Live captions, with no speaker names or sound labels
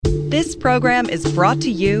This program is brought to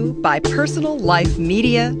you by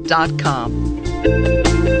PersonalLifeMedia.com.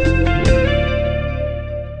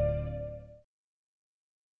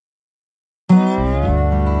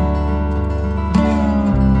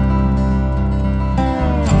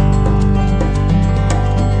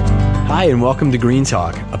 Hi, and welcome to Green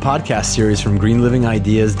Talk, a podcast series from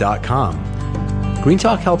greenlivingideas.com. Green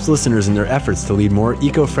Talk helps listeners in their efforts to lead more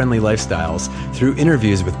eco-friendly lifestyles through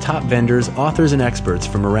interviews with top vendors, authors, and experts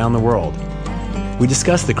from around the world. We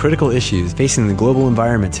discuss the critical issues facing the global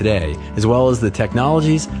environment today, as well as the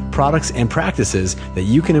technologies, products, and practices that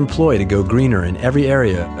you can employ to go greener in every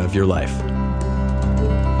area of your life.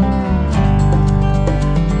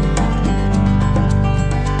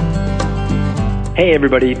 Hey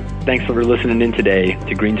everybody, thanks for listening in today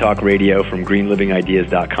to Green Talk Radio from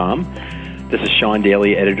greenlivingideas.com. This is Sean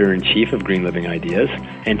Daly, Editor-in-Chief of Green Living Ideas,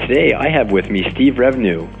 and today I have with me Steve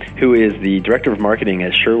Revnew, who is the Director of Marketing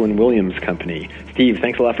at Sherwin Williams Company. Steve,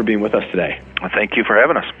 thanks a lot for being with us today. Well, thank you for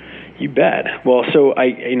having us. You bet. Well, so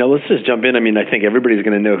let's just jump in. I mean, I think everybody's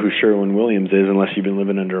going to know who Sherwin Williams is, unless you've been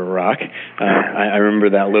living under a rock. I remember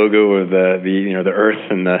that logo of the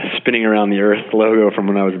Earth and the spinning around the Earth logo from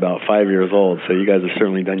when I was about 5 years old. So you guys have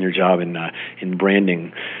certainly done your job in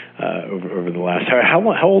branding over the last. How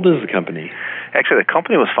old is the company? Actually, the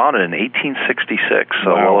company was founded in 1866,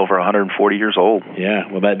 so wow. Well over 140 years old. Yeah,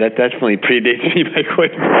 well, that definitely predates me by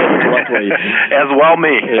quite a bit, luckily. As well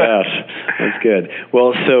me. Yes, that's good.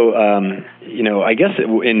 Well, so, I guess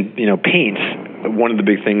in paints, one of the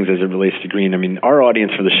big things as it relates to green, I mean, our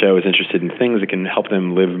audience for the show is interested in things that can help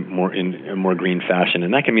them live more in a more green fashion,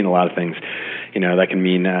 and that can mean a lot of things. That can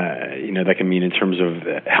mean in terms of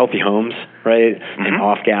healthy homes, right, mm-hmm. and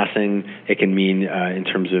off-gassing. It can mean in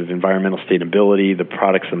terms of environmental sustainability, the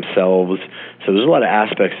products themselves. So there's a lot of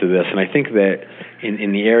aspects to this, and I think that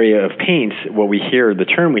in the area of paints, the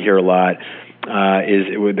term we hear a lot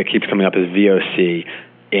that keeps coming up is VOC.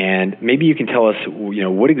 And maybe you can tell us,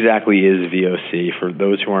 what exactly is VOC for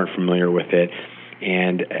those who aren't familiar with it,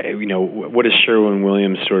 and what is Sherwin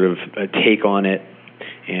Williams' sort of take on it,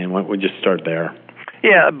 and we'll just start there.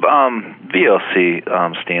 Yeah, VOC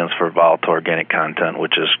stands for volatile organic content,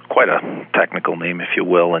 which is quite a technical name, if you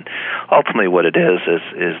will. And ultimately, what it is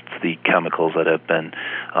the chemicals that have been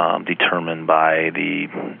determined by the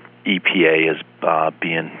EPA as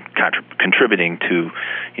being contributing to,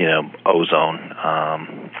 ozone,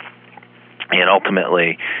 and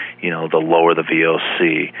ultimately, the lower the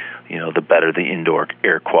VOC, the better the indoor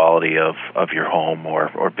air quality of your home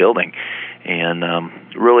or building. And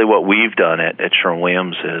really, what we've done at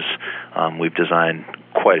Sherwin-Williams is we've designed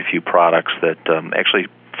quite a few products that actually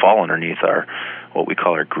fall underneath what we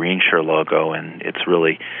call our GreenSure logo, and it's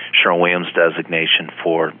really Sherwin-Williams designation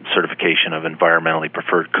for certification of environmentally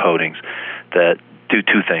preferred coatings that do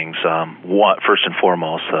two things. One, first and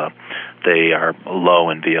foremost, they are low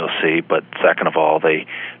in VOC, but second of all, they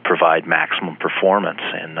provide maximum performance,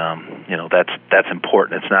 and that's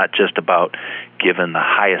important. It's not just about giving the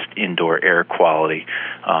highest indoor air quality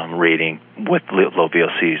rating with low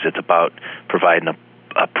VOCs. It's about providing a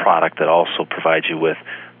product that also provides you with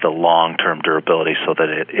the long-term durability so that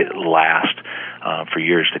it lasts for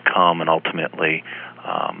years to come, and ultimately,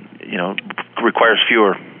 requires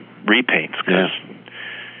fewer repaints.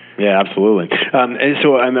 Yeah, absolutely. And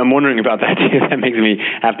so I'm wondering about that too. That makes me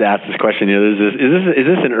have to ask this question. Is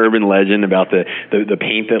this an urban legend about the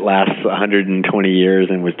paint that lasts 120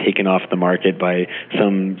 years and was taken off the market by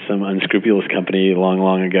some unscrupulous company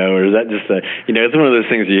long ago, or is that just it's one of those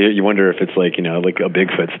things you wonder if it's like a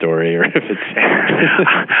Bigfoot story, or if it's.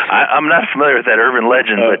 I'm not familiar with that urban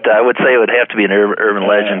legend, but I would say it would have to be an urban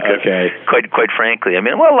legend. Okay. Quite frankly, a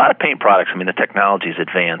lot of paint products. The technology's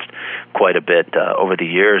advanced quite a bit over the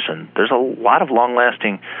years. And there's a lot of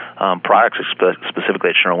long-lasting products, specifically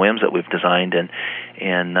at Sherwin-Williams, that we've designed.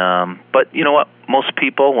 But you know what? Most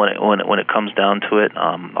people, when it comes down to it,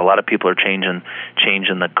 a lot of people are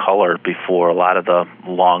changing the color before a lot of the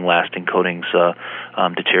long-lasting coatings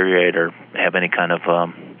deteriorate or have any kind of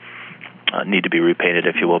need to be repainted,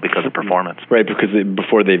 if you will, because of performance. Right, because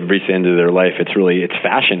before they've reached the end of their life, it's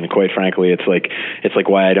fashion. Quite frankly, it's like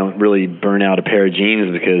why I don't really burn out a pair of jeans,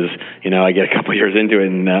 because I get a couple years into it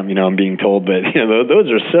and I'm being told, but those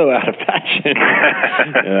are so out of fashion.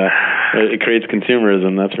 It creates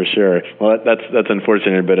consumerism, that's for sure. Well, that's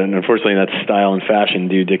unfortunate, but unfortunately, that style and fashion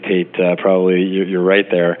do dictate. Probably you're right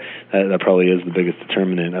there. That probably is the biggest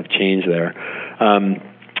determinant of change there.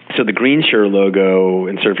 So the GreenSure logo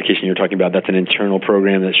and certification you're talking about, that's an internal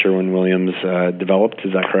program that Sherwin Williams developed,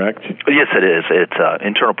 is that correct? Yes, it is. It's an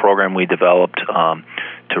internal program we developed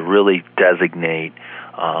to really designate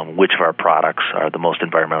which of our products are the most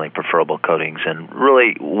environmentally preferable coatings. And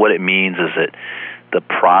really what it means is that the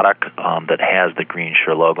product that has the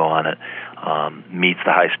GreenSure logo on it meets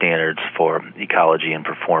the high standards for ecology and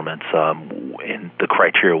performance. And the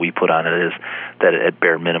criteria we put on it is that at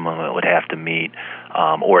bare minimum it would have to meet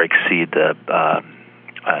or exceed the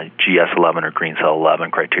GS11 or Green Cell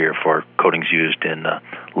 11 criteria for coatings used in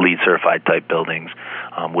LEED certified type buildings.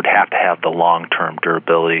 Would have to have the long-term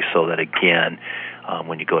durability so that, again,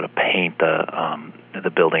 when you go to paint the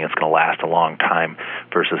building, it's going to last a long time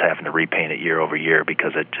versus having to repaint it year over year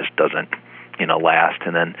because it just doesn't last.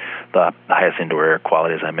 And then the highest indoor air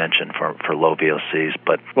quality, as I mentioned, for low VOCs.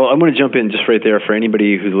 Well, I'm going to jump in just right there for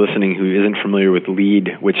anybody who's listening who isn't familiar with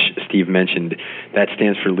LEED, which Steve mentioned. That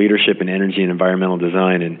stands for Leadership in Energy and Environmental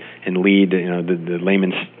Design, and LEED, the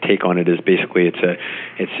layman's take on it is basically this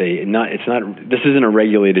isn't a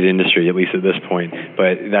regulated industry, at least at this point,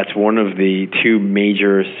 but that's one of the two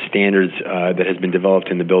major standards that has been developed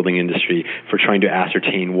in the building industry for trying to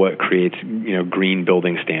ascertain what creates green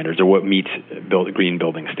building standards or what meets green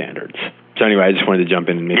building standards. So anyway, I just wanted to jump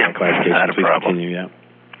in and make that clarification. Not a Please problem. continue. Yeah.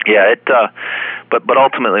 Yeah, but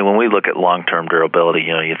ultimately, when we look at long-term durability,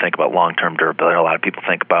 you think about long-term durability. A lot of people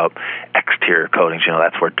think about exterior coatings.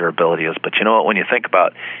 That's where durability is. But you know what? When you think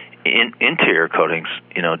about interior coatings,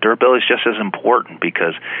 durability is just as important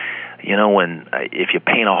because if you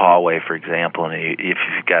paint a hallway, for example, and if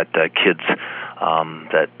you've got kids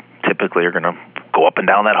that typically are going to go up and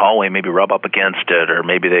down that hallway, maybe rub up against it, or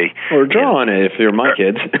maybe or draw on it if they're my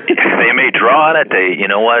kids. They may draw on it.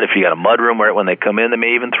 If you got a mud room right when they come in, they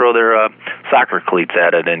may even throw their soccer cleats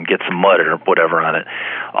at it and get some mud or whatever on it.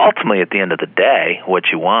 Ultimately, at the end of the day, what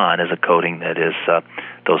you want is a coating that is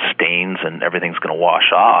those stains and everything's going to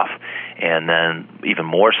wash off, and then even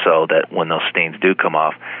more so that when those stains do come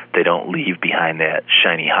off, they don't leave behind that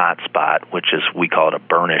shiny hot spot, which is, we call it a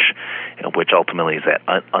burnish, which ultimately is that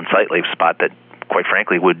unsightly spot that, quite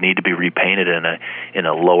frankly, would need to be repainted in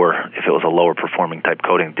a lower, if it was a lower performing type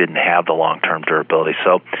coating, didn't have the long-term durability.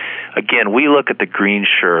 So, again, we look at the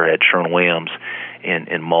GreenSure at Sherwin Williams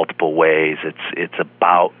in multiple ways. It's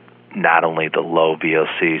about not only the low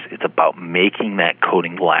VOCs, it's about making that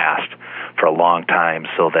coating last for a long time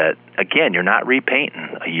so that, again, you're not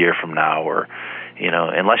repainting a year from now or,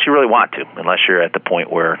 unless you really want to, unless you're at the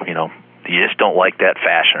point where, you just don't like that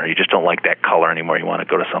fashion or you just don't like that color anymore. You want to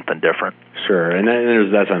go to something different. Sure, and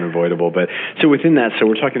that's unavoidable. But so within that, so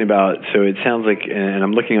we're talking about, so it sounds like, and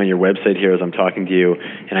I'm looking on your website here as I'm talking to you,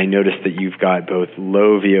 and I noticed that you've got both a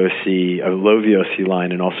low VOC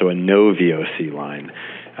line and also a no VOC line.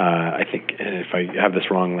 I think, and if I have this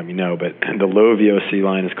wrong, let me know, but the low VOC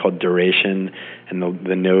line is called Duration, and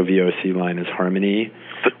the no VOC line is Harmony.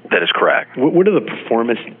 That is correct. What are the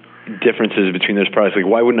performance differences between those products? Like,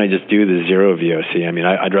 why wouldn't I just do the zero VOC? I mean,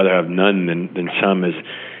 I'd rather have none than some.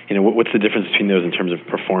 What's the difference between those in terms of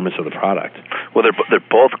performance of the product? Well, they're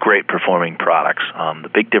both great performing products. The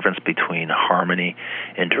big difference between Harmony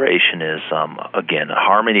and Duration is, again,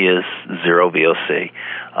 Harmony is zero VOC,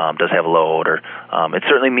 does have a low odor. It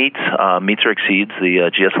certainly meets or exceeds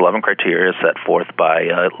the GS11 criteria set forth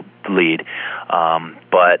by LEED,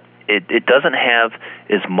 but it doesn't have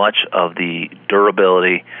as much of the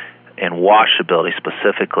durability and washability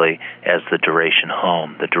specifically as the Duration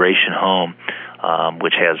Home. The Duration Home,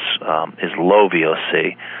 which is low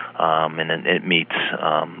VOC, and it meets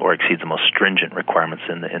or exceeds the most stringent requirements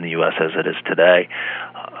in the U.S. as it is today,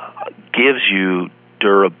 gives you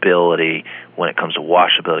durability when it comes to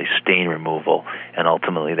washability, stain removal, and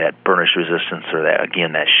ultimately that burnish resistance or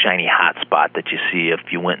that shiny hot spot that you see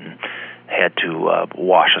if you went and had to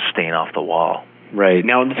wash a stain off the wall. Right.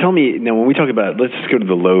 Now, tell me, when we talk about, let's just go to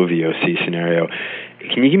the low VOC scenario.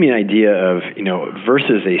 Can you give me an idea of,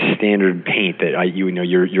 versus a standard paint that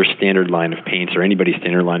your standard line of paints or anybody's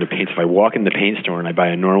standard line of paints, if I walk in the paint store and I buy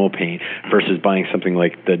a normal paint versus buying something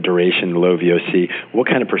like the Duration low VOC, what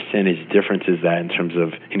kind of percentage difference is that in terms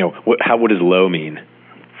of, what does low mean,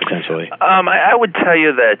 essentially? I would tell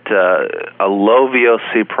you that a low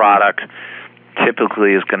VOC product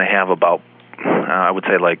typically is going to have about, I would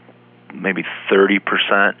say like maybe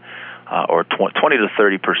 30% or 20 to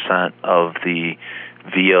 30% of the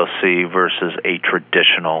VOC versus a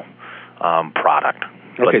traditional product.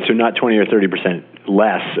 Okay, so not 20 or 30%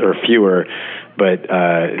 less or fewer, but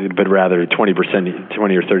rather 20 or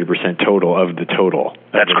 30% total of the total.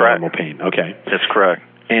 That's correct. Normal paint. Okay, that's correct.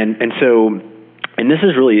 And this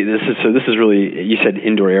is really, you said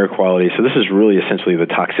indoor air quality, so this is really essentially the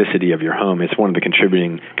toxicity of your home. It's one of the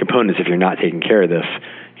contributing components. If you're not taking care of this,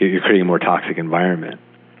 you're creating a more toxic environment.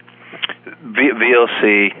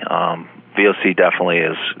 VOC VOC definitely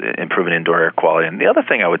is improving indoor air quality. And the other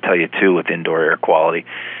thing I would tell you, too, with indoor air quality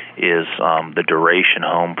is the Duration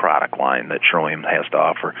Home product line that Sherwin has to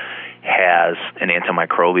offer has an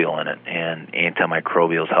antimicrobial in it, and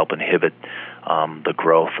antimicrobials help inhibit the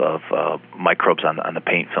growth of microbes on the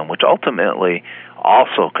paint film, which ultimately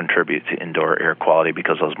also contribute to indoor air quality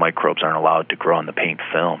because those microbes aren't allowed to grow on the paint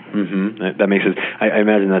film. Mm-hmm. That makes sense. I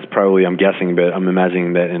imagine that's probably, I'm guessing, but I'm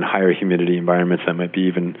imagining that in higher humidity environments that might be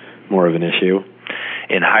even more of an issue.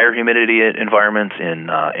 In higher humidity environments, in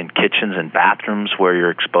kitchens and bathrooms where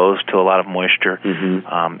you're exposed to a lot of moisture,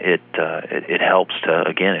 it helps to,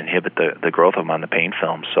 again, inhibit the growth of them on the paint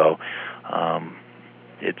film. So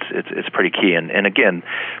it's pretty key. And again,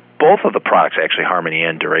 both of the products, actually, Harmony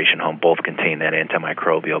and Duration Home, both contain that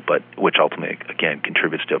antimicrobial, but which ultimately, again,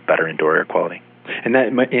 contributes to a better indoor air quality. And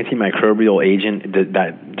that antimicrobial agent, did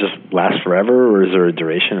that just last forever, or is there a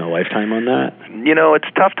duration, a lifetime on that? You know,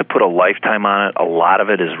 it's tough to put a lifetime on it. A lot of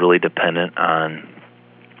it is really dependent on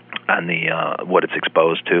the what it's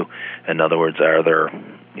exposed to. In other words, are there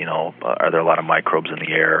a lot of microbes in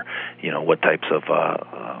the air? You know, what types of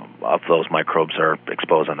those microbes are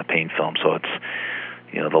exposed on the paint film? So it's,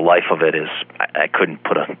 you know, the life of it is, I couldn't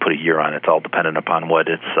put a year on it. It's all dependent upon what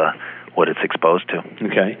it's exposed to.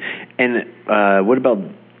 Okay. And what about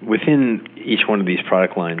within each one of these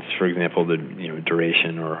product lines, for example, the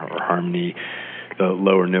Duration or Harmony, the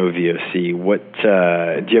low or no VOC, what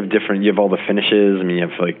do you have different? You have all the finishes. I mean, you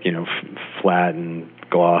have flat and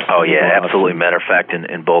gloss. Oh yeah, absolutely. Matter of fact,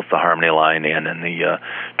 in both the Harmony line and in the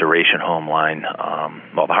Duration Home line,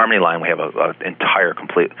 the Harmony line we have an entire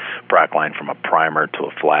complete product line from a primer to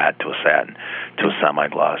a flat to a satin to a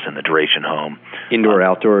semi-gloss. In the Duration Home, indoor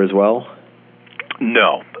outdoor as well.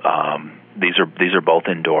 No. These are both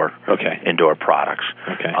indoor products.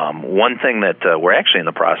 Okay. One thing that we're actually in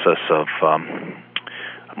the process of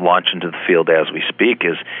launching to the field as we speak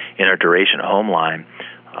is in our Duration Home line,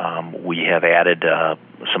 we have added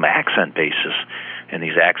some accent bases, and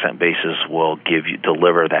these accent bases will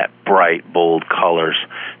deliver that bright, bold colors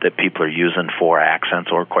that people are using for accents,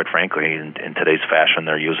 or quite frankly, in today's fashion,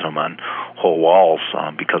 they're using them on whole walls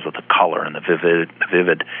because of the color and the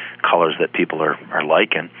vivid colors that people are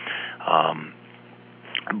liking.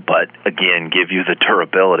 But again, give you the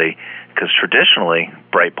durability, because traditionally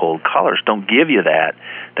bright, bold colors don't give you that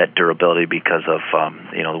durability because of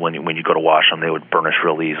when you go to wash them, they would burnish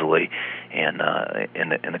real easily, and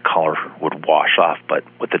the color would wash off. But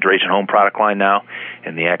with the Duration Home product line now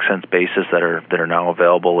and the accent bases that are now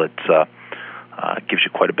available, it gives you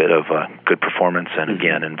quite a bit of good performance and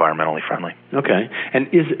again environmentally friendly. Okay. And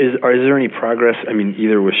is there any progress? I mean,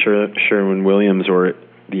 either with Sherwin Williams or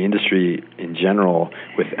the industry in general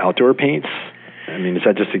with outdoor paints? I mean, is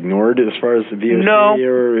that just ignored as far as the VOC? No.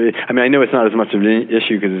 I mean, I know it's not as much of an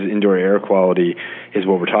issue because indoor air quality is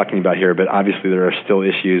what we're talking about here, but obviously there are still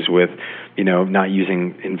issues with, not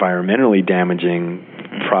using environmentally damaging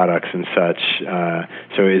products and such.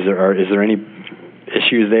 So is there any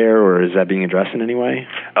issues there, or is that being addressed in any way?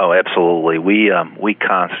 Oh, absolutely. We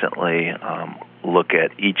constantly look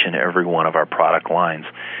at each and every one of our product lines,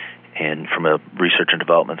 and from a research and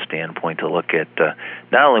development standpoint, to look at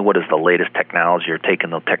not only what is the latest technology or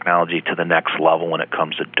taking the technology to the next level when it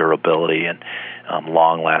comes to durability and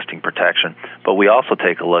long-lasting protection, but we also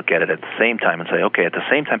take a look at it at the same time and say, okay, at the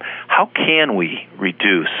same time, how can we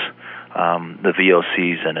reduce the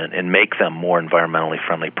VOCs and make them more environmentally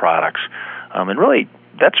friendly products? And really,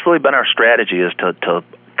 that's really been our strategy, is to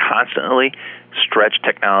constantly stretch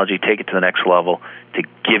technology, take it to the next level, to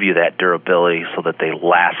give you that durability so that they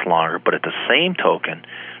last longer, but at the same token,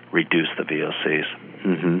 reduce the VOCs.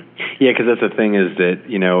 Mm-hmm. Yeah, because that's the thing is that,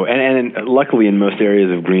 and luckily in most areas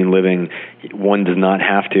of green living, one does not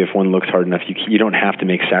have to, if one looks hard enough, you don't have to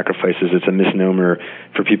make sacrifices. It's a misnomer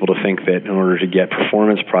for people to think that in order to get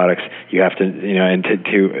performance products, you have to,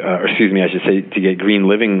 to get green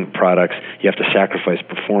living products, you have to sacrifice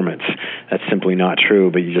performance. That's simply not true,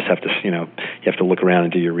 but you just have to, you have to look around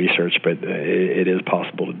and do your research, but it is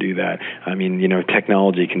possible to do that. I mean,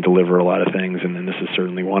 technology can deliver a lot of things, and then this is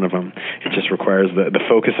certainly one of them. It just requires the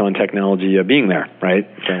focus on technology being there, right?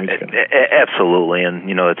 Absolutely, and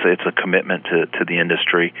it's a commitment to the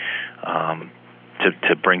industry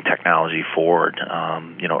to bring technology forward.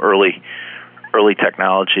 Early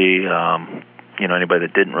technology. Anybody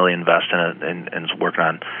that didn't really invest in it and is working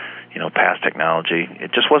on past technology,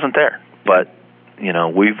 it just wasn't there. But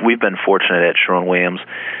we've been fortunate at Sherwin Williams.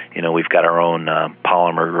 We've got our own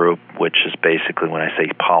polymer group, which is basically, when I say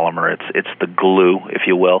polymer, it's the glue, if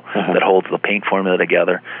you will, that holds the paint formula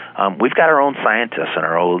together. We've got our own scientists and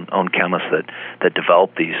our own chemists that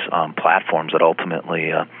develop these platforms that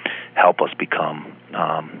ultimately help us become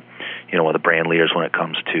one of the brand leaders when it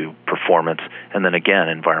comes to performance, and then again,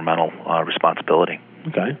 environmental responsibility.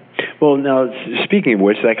 Okay. Well, now, speaking of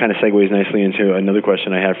which, that kind of segues nicely into another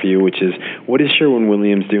question I have for you, which is, what is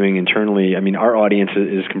Sherwin-Williams doing internally? I mean, our audience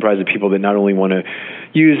is comprised of people that not only want to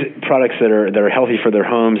use products that are healthy for their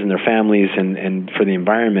homes and their families and for the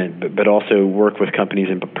environment, but also work with companies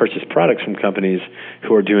and purchase products from companies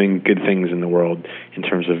who are doing good things in the world in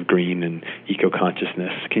terms of green and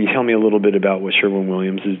eco-consciousness. Can you tell me a little bit about what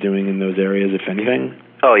Sherwin-Williams is doing in those areas, if anything?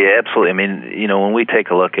 Oh, yeah, absolutely. I mean, when we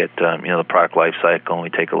take a look at, the product life cycle, and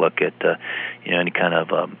we take a look at, any kind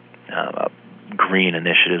of green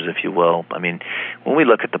initiatives, if you will, I mean, when we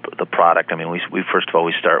look at the product, I mean, we first of all,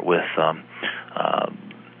 we start with,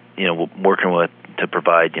 working with to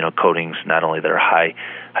provide, coatings not only that are high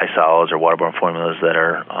solids or waterborne formulas that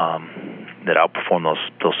are that outperform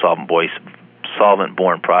those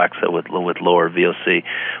solvent-borne products that with lower VOC,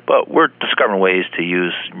 but we're discovering ways to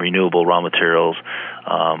use renewable raw materials,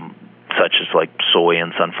 such as like soy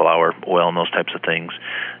and sunflower oil and those types of things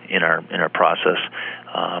in our process.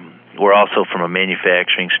 We're also, from a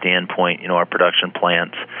manufacturing standpoint, our production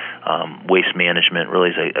plants, waste management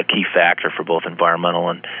really is a key factor for both environmental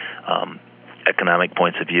and economic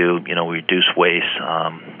points of view. We reduce waste.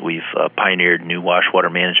 We've pioneered new wash water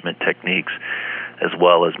management techniques, as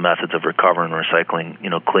well as methods of recovering and recycling,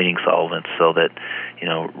 cleaning solvents, so that,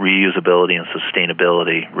 reusability and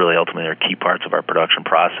sustainability really ultimately are key parts of our production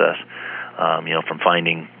process. From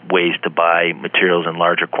finding ways to buy materials in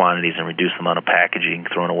larger quantities and reduce the amount of packaging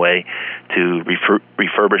thrown away, to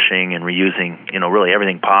refurbishing and reusing, really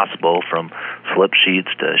everything possible, from slip sheets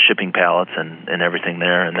to shipping pallets and everything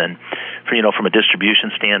there. And then, from a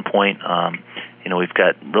distribution standpoint, we've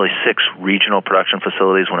got really 6 regional production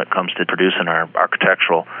facilities when it comes to producing our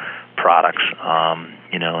architectural products,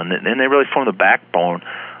 and they really form the backbone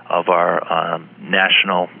of our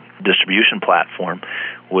national distribution platform,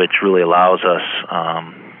 which really allows us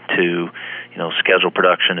to schedule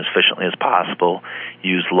production as efficiently as possible,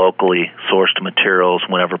 use locally sourced materials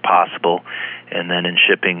whenever possible, and then in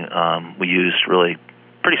shipping, we use really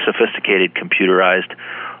pretty sophisticated computerized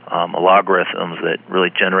algorithms that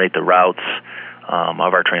really generate the routes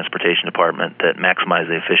of our transportation department that maximize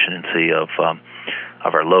the efficiency of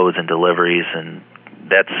our loads and deliveries, and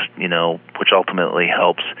that's which ultimately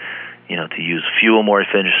helps to use fuel more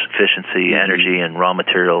efficiency, energy, and raw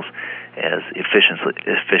materials as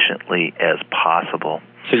efficiently as possible.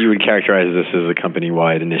 So you would characterize this as a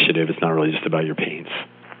company-wide initiative. It's not really just about your paints.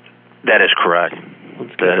 That is correct.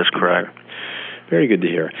 That is correct. Very good to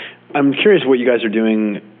hear. I'm curious what you guys are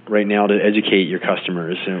doing right now to educate your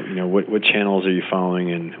customers. What channels are you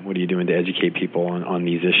following, and what are you doing to educate people on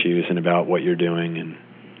these issues and about what you're doing and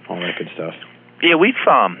all that good stuff? Yeah, we've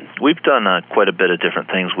done quite a bit of different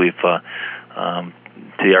things. We've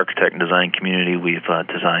to the architect and design community, we've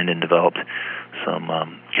designed and developed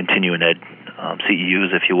some continuing ed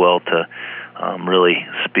CEUs, if you will, to really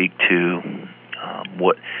speak to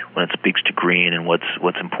when it speaks to green and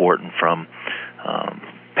what's important from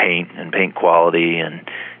paint and paint quality and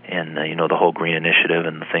the whole green initiative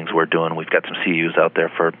and the things we're doing. We've got some CEUs out there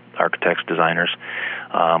for architects, designers.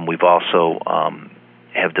 We've also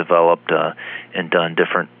have developed and done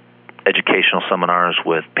different educational seminars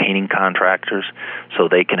with painting contractors, so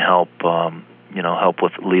they can help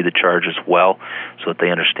lead the charge as well, so that they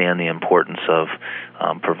understand the importance of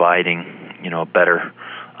providing a better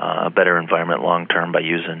environment long term by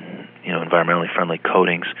using environmentally friendly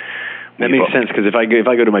coatings. That makes sense, because if I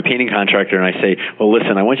go to my painting contractor and I say, well,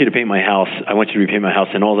 listen, I want you to paint my house,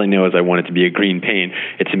 and all I know is I want it to be a green paint,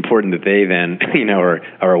 it's important that they then,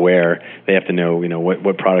 are aware. They have to know,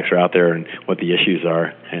 what products are out there and what the issues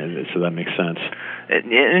are, and so that makes sense.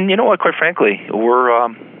 And you know what, quite frankly, we're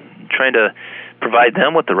trying to provide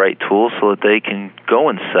them with the right tools so that they can go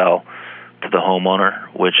and sell to the homeowner,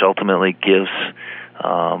 which ultimately gives,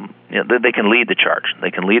 they can lead the charge.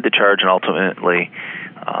 They can lead the charge and ultimately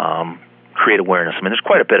create awareness. I mean, there's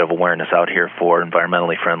quite a bit of awareness out here for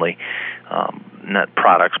environmentally friendly, not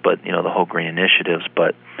products, but the whole green initiatives.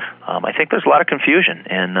 But I think there's a lot of confusion,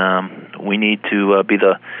 and we need to be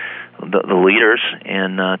the leaders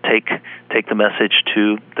and take the message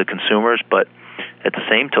to the consumers, but at the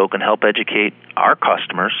same token, help educate our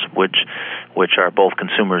customers, which are both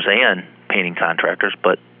consumers and painting contractors.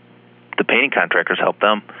 But the painting contractors help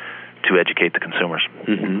them to educate the consumers.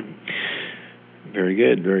 Mm-hmm. Very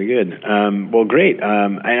good, very good. Well, great.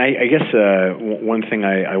 I guess one thing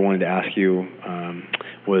I wanted to ask you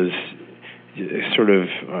was sort of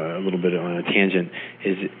a little bit on a tangent.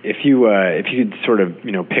 Is if you could sort of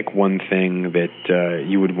pick one thing that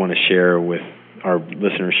you would want to share with our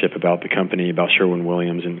listenership about the company, about Sherwin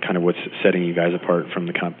Williams, and kind of what's setting you guys apart from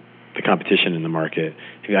the competition in the market.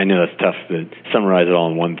 I know that's tough to summarize it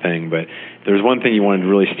all in one thing, but if there's one thing you wanted to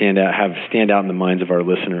really stand out in the minds of our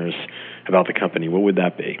listeners about the company, what would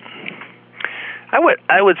that be?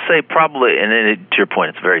 I would say probably, and to your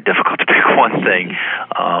point, it's very difficult to pick one thing,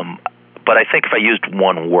 but I think if I used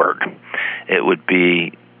one word, it would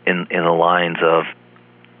be in the lines of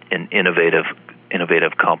an innovative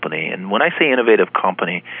company. And when I say innovative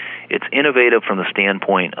company, it's innovative from the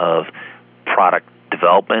standpoint of product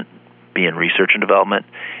development, being research and development.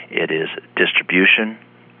 It is distribution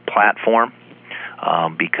platform,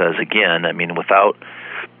 because again, I mean, without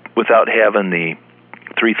having the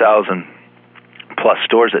 3,000 plus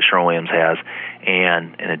stores that Sherwin-Williams has,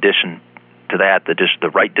 and in addition to that, the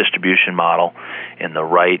right distribution model and the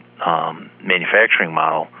right manufacturing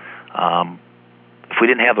model, if we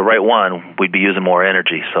didn't have the right one, we'd be using more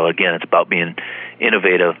energy. So again, it's about being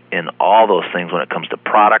innovative in all those things when it comes to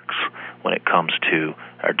products, when it comes to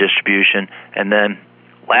our distribution, and then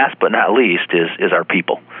last but not least is our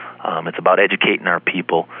people. It's about educating our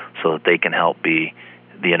people so that they can help be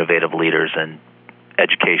the innovative leaders and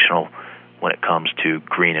educational when it comes to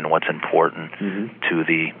green and what's important to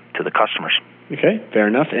the customers. Okay, fair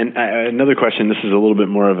enough. And another question, this is a little bit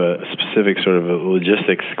more of a specific sort of a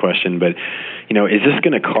logistics question, but is this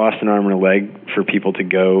going to cost an arm and a leg for people to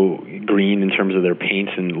go green in terms of their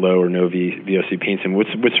paints and low or no VOC paints? And what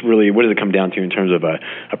does it come down to in terms of a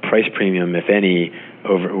price premium, if any,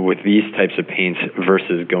 over with these types of paints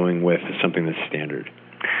versus going with something that's standard?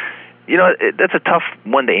 That's a tough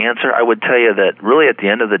one to answer. I would tell you that really at the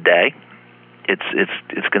end of the day, it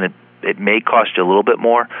may cost you a little bit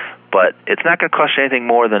more, but it's not going to cost you anything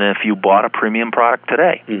more than if you bought a premium product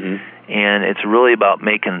today. And it's really about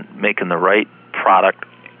making the right product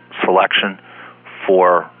selection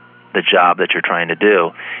for the job that you're trying to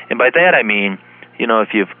do. And by that I mean,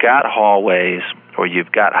 if you've got hallways or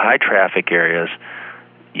you've got high traffic areas,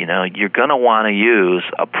 you're going to want to use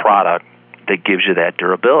a product that gives you that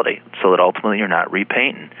durability so that ultimately you're not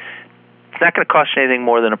repainting. It's not going to cost you anything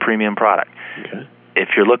more than a premium product. Okay.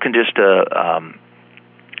 If you're looking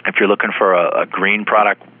for a green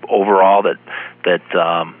product overall that's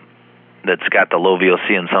got the low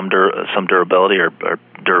VOC and some durability or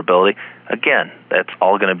durability, again, that's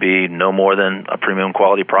all going to be no more than a premium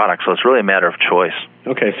quality product. So it's really a matter of choice.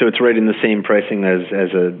 Okay, so it's right in the same pricing as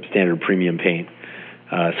a standard premium paint,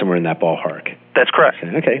 somewhere in that ballpark. That's correct.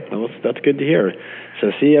 Okay, well, that's good to hear.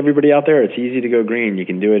 So see, everybody out there, it's easy to go green. You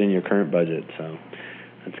can do it in your current budget, so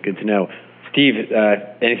that's good to know. Steve,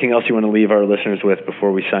 anything else you want to leave our listeners with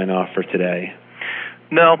before we sign off for today?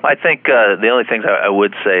 No, I think the only things I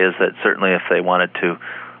would say is that certainly if they wanted to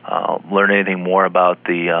learn anything more about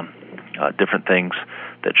the different things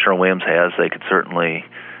that Sherwin-Williams has, they could certainly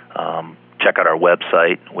check out our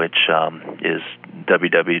website, which is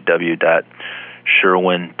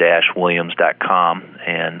www.sherwin-williams.com,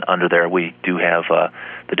 and under there we do have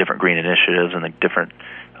the different green initiatives and the different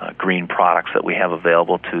green products that we have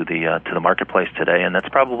available to the marketplace today, and that's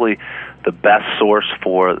probably the best source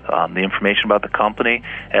for the information about the company,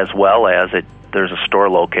 as well as there's a store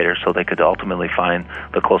locator, so they could ultimately find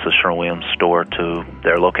the closest Sherwin-Williams store to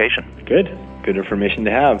their location. Good information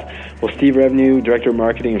to have. Well, Steve Revnew, Director of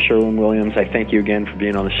Marketing of Sherwin-Williams, I thank you again for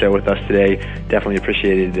being on the show with us today. Definitely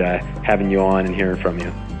appreciated having you on and hearing from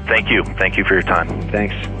you. Thank you for your time.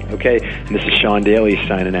 Thanks. Okay, and this is Sean Daly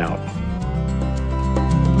signing out.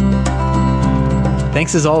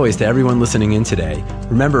 Thanks as always to everyone listening in today.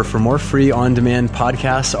 Remember, for more free on-demand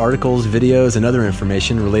podcasts, articles, videos, and other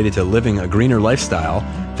information related to living a greener lifestyle,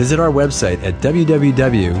 visit our website at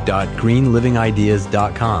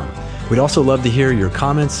www.greenlivingideas.com. We'd also love to hear your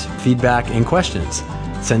comments, feedback, and questions.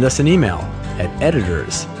 Send us an email at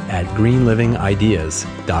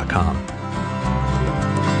editors@greenlivingideas.com.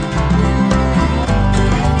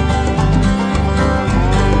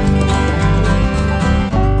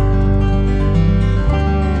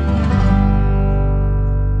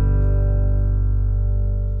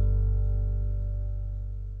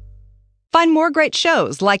 Find more great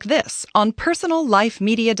shows like this on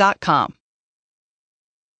personallifemedia.com.